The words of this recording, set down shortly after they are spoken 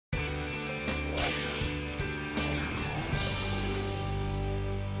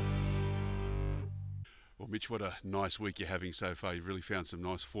Mitch, what a nice week you're having so far. You've really found some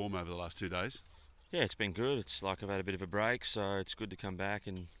nice form over the last 2 days. Yeah, it's been good. It's like I've had a bit of a break, so it's good to come back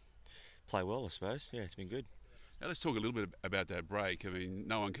and play well, I suppose. Yeah, it's been good. Now let's talk a little bit about that break. I mean,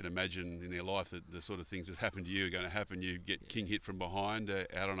 no one can imagine in their life that the sort of things that happened to you are going to happen. You get king hit from behind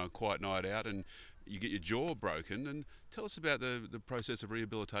out on a quiet night out, and you get your jaw broken. And tell us about the process of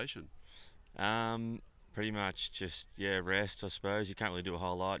rehabilitation. Pretty much just, rest, I suppose. You can't really do a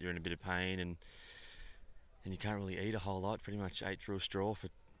whole lot. You're in a bit of pain and you can't really eat a whole lot. Pretty much ate through a straw for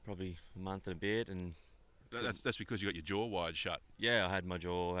probably a month and a bit. And That's because you got your jaw wide shut. yeah, I had my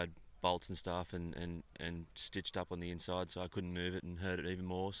jaw, had bolts and stuff and stitched up on the inside, so I couldn't move it and hurt it even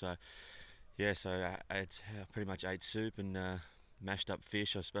more. So yeah, I pretty much ate soup and mashed up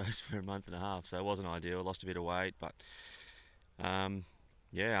fish, I suppose, for a month and a half. So it wasn't ideal. I lost a bit of weight, but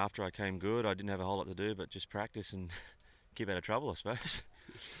after I came good, I didn't have a whole lot to do but just practice and keep out of trouble, I suppose.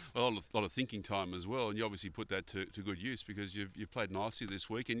 A lot of thinking time as well, and you obviously put that to good use because you've played nicely this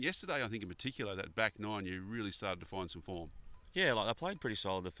week. And yesterday, I think in particular, that back nine, you really started to find some form. Yeah, like I played pretty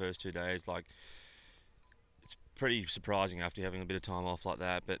solid the first 2 days. Like, it's pretty surprising after having a bit of time off like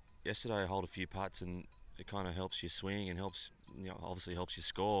that. But yesterday I holed a few putts and it kind of helps you swing and helps, obviously helps you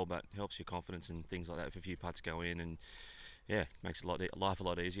score, but helps your confidence and things like that if a few putts go in, and yeah, makes life a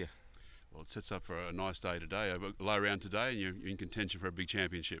lot easier. Well, it sets up for a nice day today. A low round today, and you're in contention for a big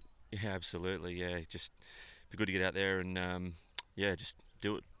championship. Yeah, absolutely. Yeah, just be good to get out there and just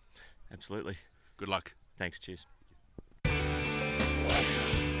do it. Absolutely. Good luck. Thanks. Cheers.